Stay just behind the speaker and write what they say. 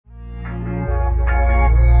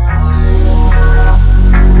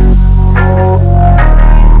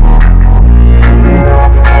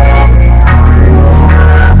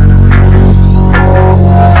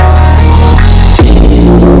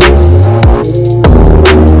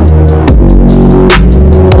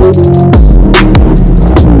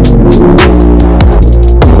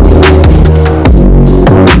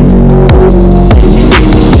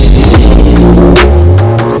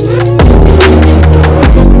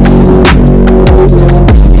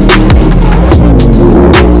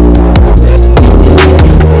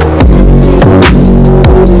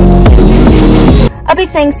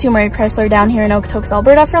thanks to Murray Chrysler down here in Okotoks,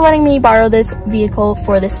 Alberta for letting me borrow this vehicle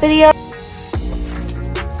for this video.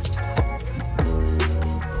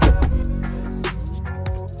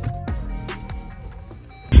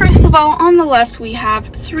 First of all, on the left we have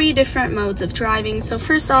 3 different modes of driving. So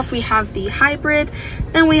first off, we have the hybrid,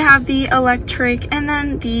 then we have the electric, and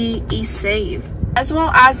then the e-save. As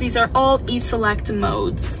well as these are all e-select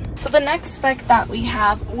modes. So the next spec that we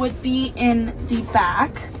have would be in the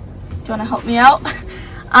back. Do you want to help me out?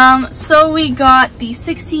 So we got the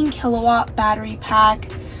 16 kilowatt battery pack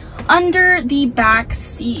under the back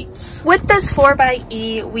seats. With this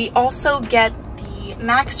 4XE, we also get the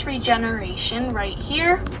max regeneration right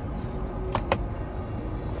here.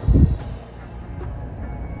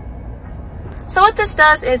 So what this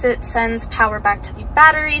does is it sends power back to the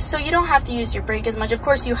battery, so you don't have to use your brake as much. Of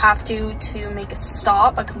course, you have to make a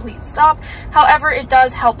stop, a complete stop. However, it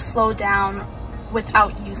does help slow down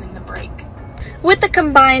without using the brake. With the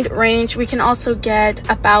combined range, we can also get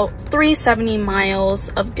about 370 miles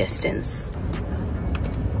of distance.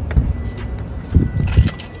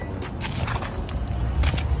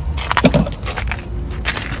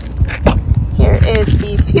 Here is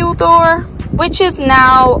the fuel door, which is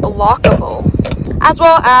now lockable. As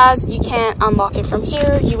well as you can't unlock it from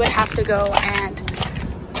here. You would have to go and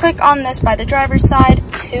click on this by the driver's side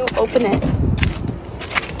to open it.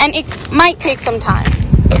 And it might take some time.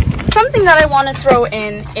 Something that I want to throw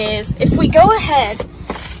in is if we go ahead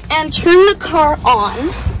and turn the car on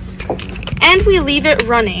and we leave it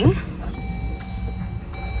running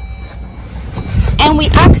and we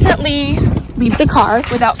accidentally leave the car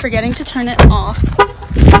without forgetting to turn it off,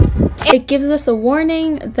 it gives us a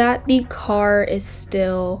warning that the car is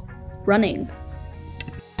still running.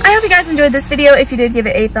 I hope you guys enjoyed this video. If you did, give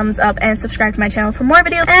it a thumbs up and subscribe to my channel for more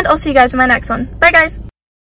videos, and I'll see you guys in my next one. Bye guys!